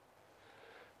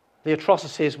 The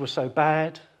atrocities were so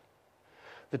bad.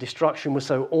 The destruction was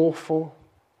so awful.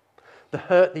 The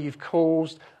hurt that you've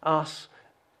caused us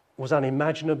was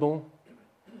unimaginable.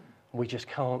 We just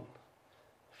can't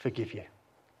forgive you.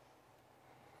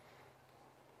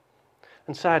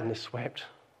 And sadness swept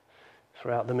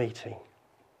throughout the meeting.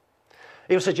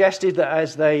 It was suggested that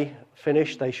as they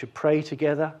finished, they should pray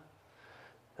together.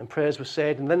 And prayers were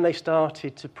said, and then they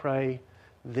started to pray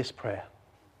this prayer.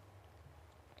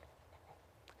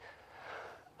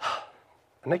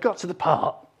 And they got to the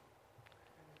part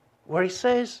where he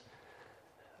says,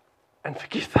 and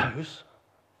forgive those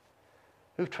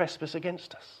who trespass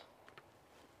against us.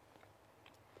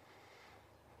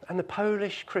 And the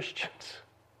Polish Christians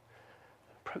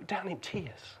broke down in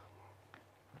tears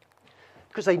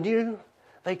because they knew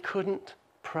they couldn't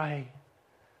pray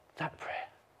that prayer.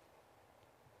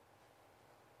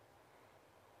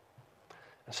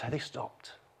 And so they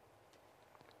stopped.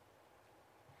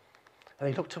 And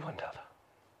they looked at one another.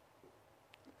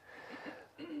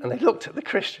 And they looked at the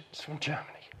Christians from Germany.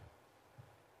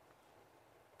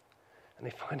 And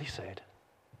they finally said,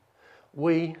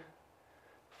 we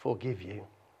forgive you.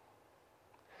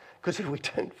 Because if we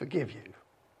don't forgive you,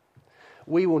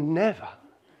 we will never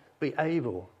be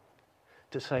able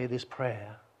to say this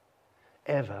prayer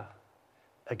ever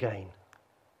again.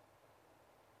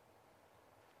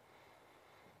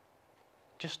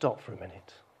 Just stop for a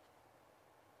minute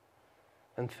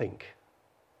and think.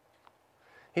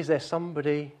 Is there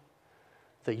somebody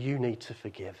that you need to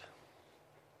forgive?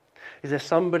 Is there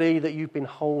somebody that you've been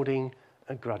holding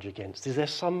a grudge against? Is there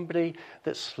somebody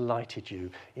that slighted you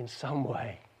in some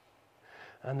way?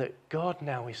 And that God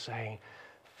now is saying,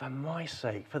 for my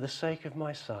sake, for the sake of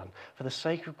my Son, for the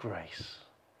sake of grace,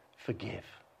 forgive.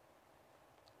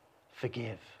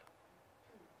 Forgive.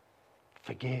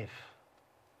 Forgive.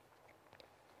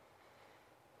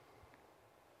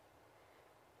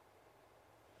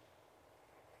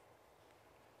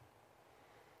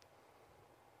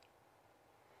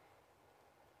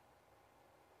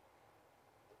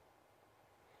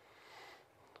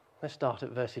 Let's start at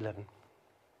verse 11.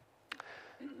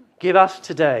 Give us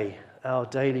today our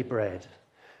daily bread,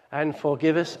 and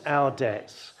forgive us our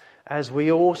debts, as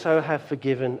we also have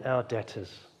forgiven our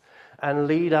debtors. And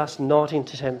lead us not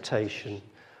into temptation,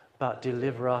 but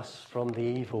deliver us from the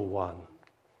evil one.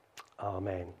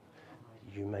 Amen.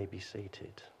 You may be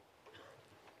seated.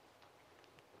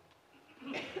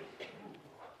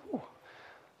 Ooh,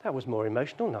 that was more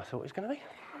emotional than I thought it was going to be.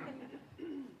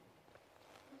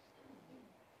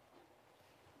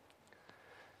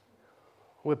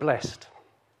 We're blessed.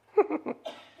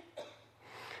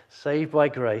 Saved by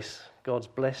grace, God's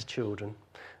blessed children,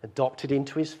 adopted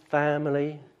into his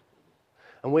family,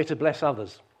 and we're to bless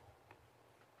others.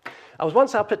 I was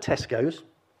once up at Tesco's,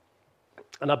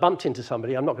 and I bumped into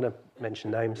somebody. I'm not going to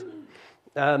mention names.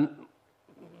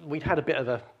 We'd had a bit of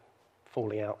a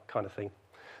falling out kind of thing,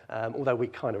 although we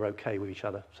kind of okay with each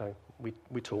other, so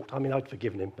we talked. I mean, I'd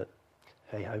forgiven him, but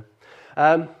hey-ho.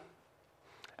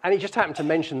 And he just happened to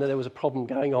mention that there was a problem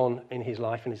going on in his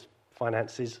life and his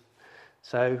finances.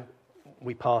 So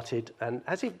we parted, and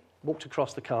as he walked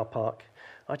across the car park,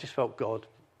 I just felt God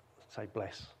say,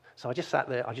 bless. So I just sat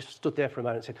there, I just stood there for a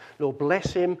moment and said, Lord,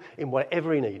 bless him in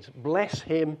whatever he needs. Bless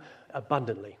him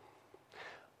abundantly.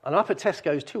 And up at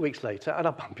Tesco's 2 weeks later, and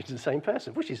I bumped into the same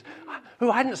person, who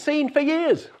I hadn't seen for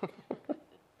years.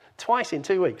 Twice in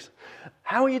 2 weeks.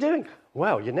 How are you doing?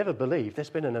 Well, you never believe there's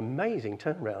been an amazing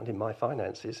turnaround in my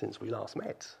finances since we last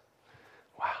met.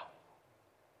 Wow.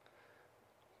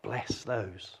 Bless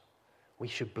those. We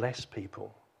should bless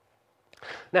people.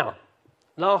 Now,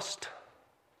 last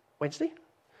Wednesday,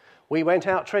 we went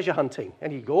out treasure hunting.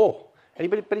 And you go, oh,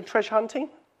 anybody treasure hunting?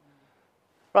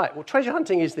 Right, well, treasure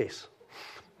hunting is this.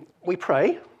 We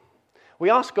pray. We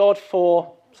ask God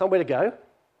for somewhere to go.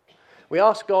 We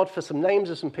ask God for some names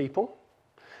of some people.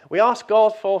 We ask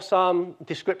God for some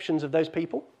descriptions of those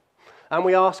people. And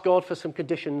we ask God for some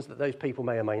conditions that those people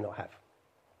may or may not have.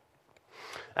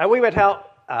 And we went out,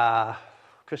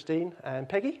 Christine and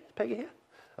Peggy. Is Peggy here?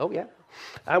 Oh, yeah.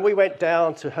 And we went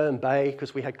down to Herne Bay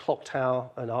because we had Clock Tower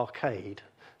and Arcade.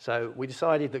 So we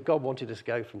decided that God wanted us to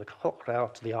go from the Clock Tower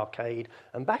to the Arcade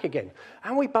and back again.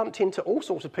 And we bumped into all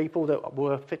sorts of people that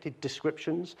were fitted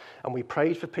descriptions, and we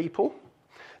prayed for people.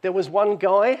 There was one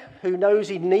guy who knows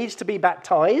he needs to be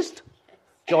baptized,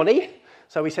 Johnny.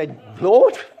 So we said,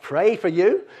 Lord, pray for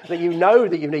you, that you know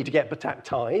that you need to get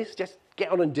baptized. Just get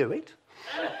on and do it.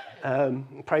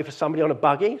 Pray for somebody on a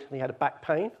buggy. He had a back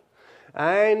pain.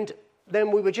 And then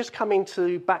we were just coming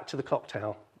back to the Clock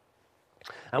Tower.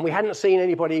 And we hadn't seen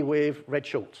anybody with red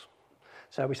shorts.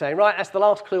 So we're saying, right, that's the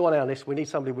last clue on our list. We need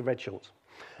somebody with red shorts.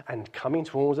 and coming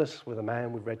towards us with a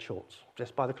man with red shorts,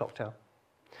 just by the clock tower.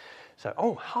 So,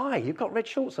 oh, hi, you've got red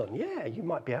shorts on. Yeah, you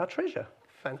might be our treasure.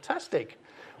 Fantastic.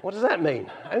 What does that mean?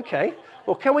 Okay.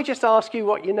 Well, can we just ask you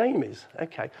what your name is?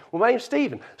 Okay. Well, my name's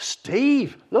Stephen.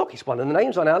 Steve. Look, it's one of the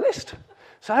names on our list.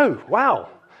 So, wow.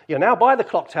 You're now by the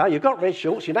clock tower. You've got red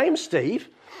shorts. Your name's Steve.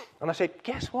 And I said,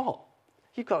 guess what?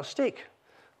 You've got a stick.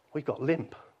 We've got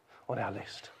limp on our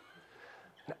list.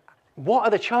 Now, what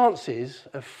are the chances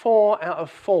of 4 out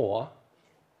of 4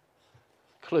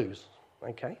 clues?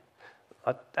 Okay.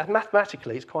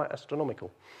 Mathematically, it's quite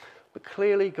astronomical. But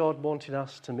clearly God wanted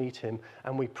us to meet him,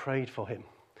 and we prayed for him.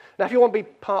 Now, if you want to be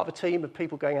part of a team of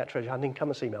people going out treasure hunting, come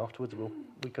and see me afterwards.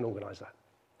 We can organise that.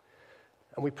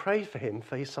 And we prayed for him,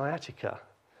 for his sciatica,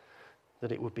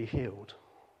 that it would be healed.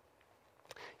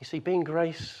 You see, being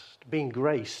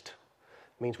graced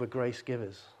means we're grace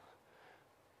givers.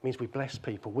 It means we bless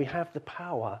people. We have the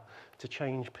power to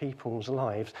change people's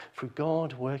lives through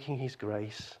God working his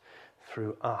grace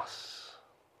through us.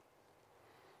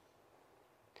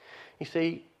 You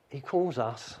see, he calls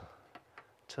us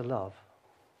to love.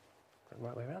 Is that the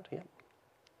right way around? Yeah.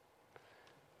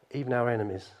 Even our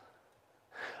enemies.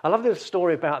 I love the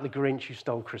story about the Grinch who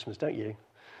stole Christmas, don't you?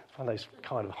 It's one of those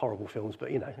kind of horrible films,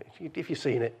 but, you know, if you've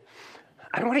seen it.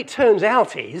 And what it turns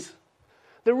out is,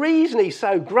 the reason he's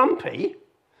so grumpy,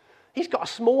 he's got a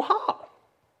small heart.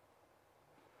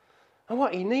 And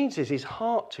what he needs is his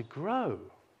heart to grow.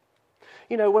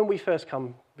 You know, when we first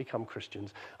become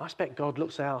Christians, I expect God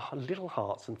looks at our little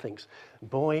hearts and thinks,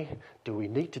 boy, do we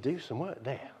need to do some work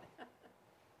there.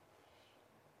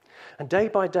 And day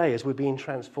by day, as we're being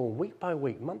transformed, week by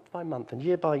week, month by month, and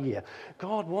year by year,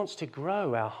 God wants to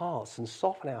grow our hearts and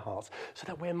soften our hearts so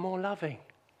that we're more loving,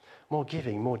 more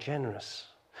giving, more generous.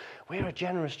 We're a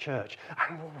generous church,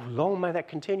 and long may that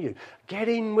continue. Get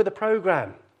in with the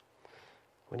program.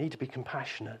 We need to be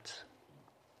compassionate.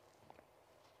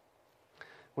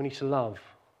 We need to love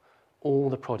all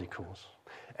the prodigals.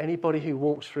 Anybody who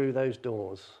walks through those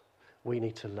doors, we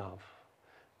need to love,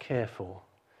 care for,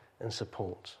 and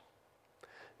support,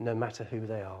 no matter who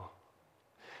they are.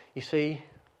 You see,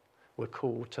 we're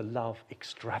called to love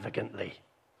extravagantly.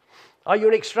 Are you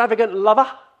an extravagant lover?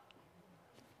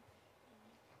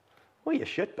 Well, you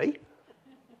should be.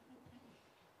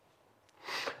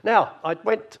 Now, I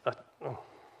went...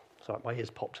 sorry, my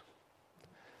ears popped.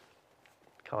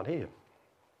 Can't hear you.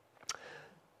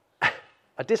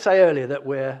 I did say earlier that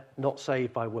we're not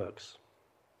saved by works,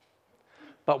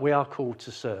 but we are called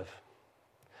to serve,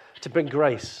 to bring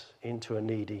grace into a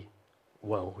needy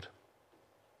world.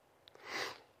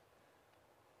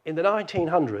 In the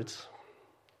 1900s,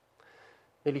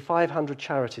 nearly 500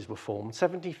 charities were formed.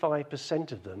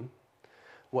 75% of them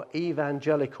were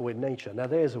evangelical in nature. Now,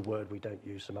 there's a word we don't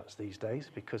use so much these days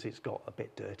because it's got a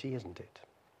bit dirty, isn't it?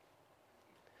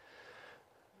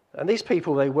 And these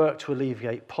people, they work to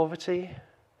alleviate poverty,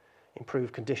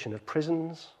 improve condition of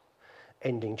prisons,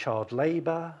 ending child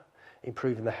labour,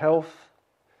 improving the health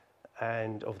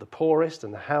and of the poorest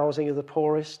and the housing of the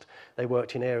poorest. They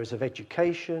worked in areas of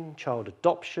education, child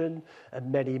adoption,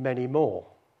 and many, many more.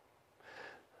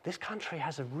 This country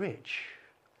has a rich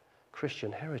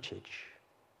Christian heritage.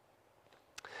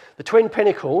 The twin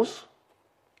pinnacles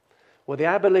were the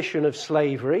abolition of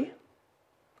slavery.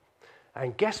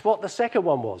 And guess what the second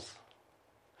one was?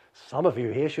 Some of you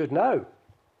here should know.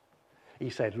 He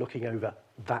said, looking over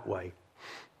that way.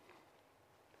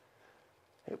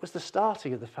 It was the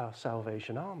starting of the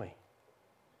Salvation Army.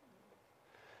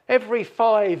 Every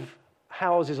 5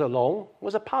 houses along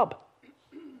was a pub.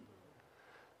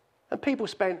 And people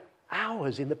spent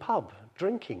hours in the pub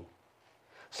drinking.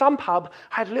 Some pub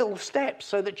had little steps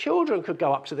so that children could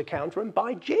go up to the counter and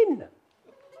buy gin.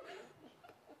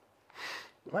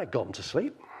 I got them to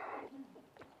sleep.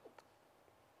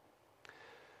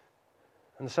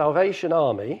 And the Salvation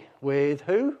Army with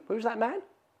who? Who's that man?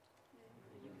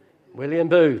 William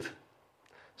Booth.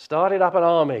 Started up an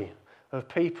army of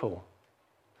people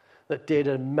that did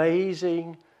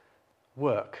amazing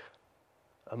work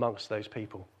amongst those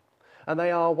people. And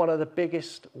they are one of the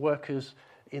biggest workers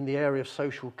in the area of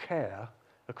social care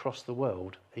across the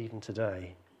world, even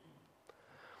today.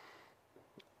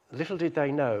 Little did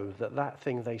they know that that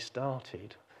thing they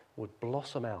started would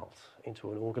blossom out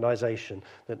into an organisation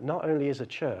that not only is a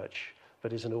church,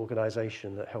 but is an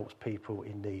organisation that helps people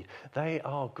in need. They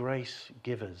are grace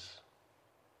givers.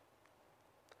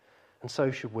 And so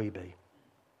should we be.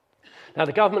 Now,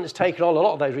 the government has taken on a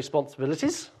lot of those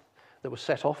responsibilities that were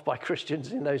set off by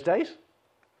Christians in those days,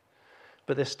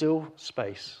 but there's still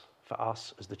space for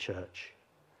us as the church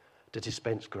to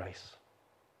dispense grace.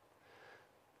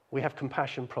 We have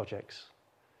compassion projects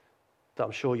that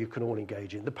I'm sure you can all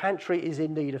engage in. The pantry is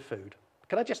in need of food.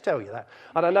 Can I just tell you that?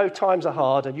 And I know times are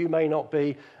hard and you may not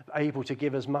be able to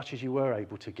give as much as you were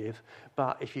able to give,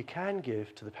 but if you can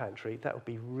give to the pantry, that would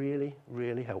be really,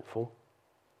 really helpful.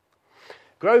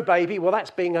 Grow Baby, well,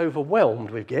 that's being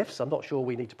overwhelmed with gifts. I'm not sure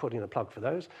we need to put in a plug for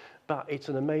those, but it's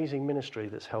an amazing ministry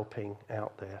that's helping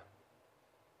out there.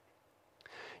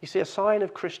 You see, a sign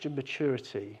of Christian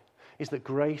maturity is that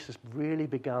grace has really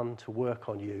begun to work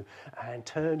on you and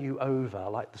turn you over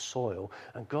like the soil.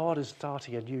 And God is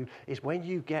starting anew. Is when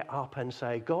you get up and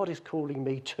say, God is calling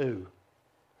me to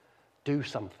do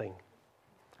something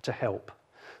to help,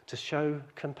 to show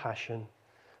compassion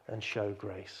and show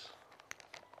grace.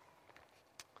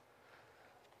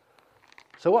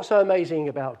 So what's so amazing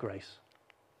about grace?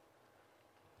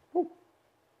 Ooh.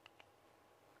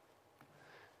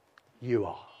 You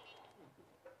are.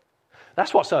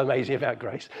 That's what's so amazing about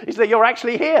grace, is that you're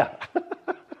actually here.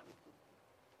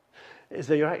 Is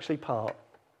that you're actually part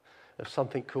of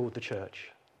something called the church,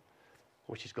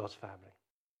 which is God's family.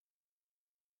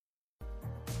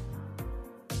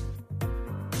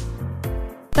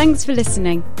 Thanks for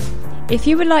listening. If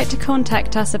you would like to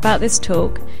contact us about this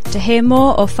talk, to hear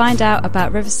more or find out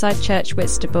about Riverside Church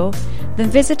Whitstable, then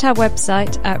visit our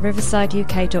website at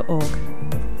riversideuk.org.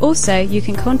 Also, you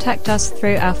can contact us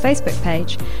through our Facebook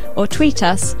page or tweet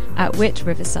us at Whit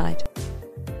Riverside.